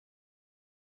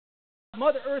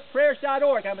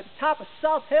MotherEarthPrayers.org. I'm at the top of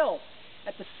South Hill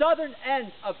at the southern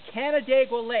end of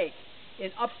Canandaigua Lake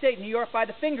in upstate New York by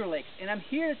the Finger Lakes. And I'm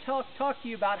here to talk to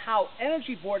you about how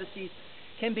energy vortices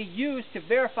can be used to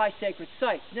verify sacred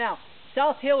sites. Now,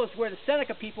 South Hill is where the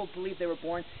Seneca people believe they were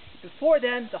born. Before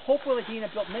then, the Hopewell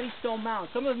Adena built many stone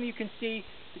mounds. Some of them you can see,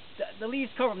 the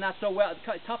leaves cover them not so well.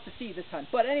 It's tough to see this time.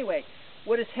 But anyway,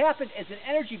 what has happened is an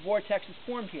energy vortex is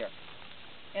formed here.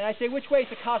 And I say, which way is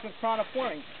the cosmic prana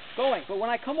going? But when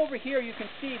I come over here, you can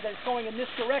see that it's going in this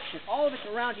direction. All of it's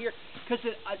around here because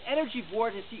an energy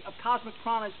vortex of cosmic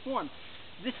prana is formed.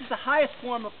 This is the highest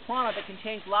form of prana that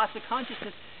contains lots of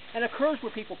consciousness and occurs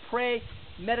where people pray,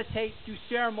 meditate, do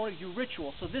ceremony, do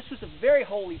rituals. So this was a very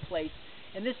holy place,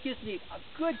 and this gives me a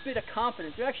good bit of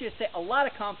confidence. Actually, I say a lot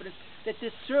of confidence that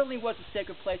this certainly was a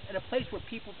sacred place and a place where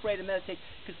people pray to meditate,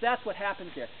 because that's what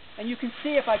happens there. And you can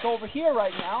see if I go over here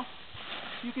right now,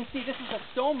 you can see this is a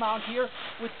stone mound here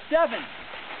with 5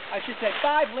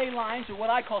 ley lines, or what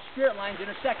I call spirit lines,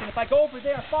 intersecting. If I go over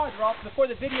there farther off, before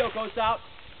the video goes out,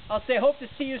 I'll say, hope to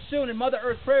see you soon in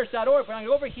MotherEarthPrayers.org. But I'm going to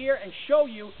go over here and show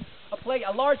you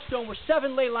a large stone where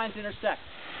 7 ley lines intersect.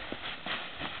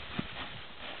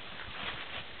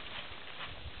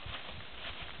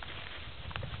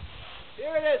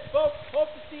 Here it is, folks. Hope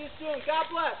to see you soon. God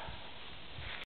bless.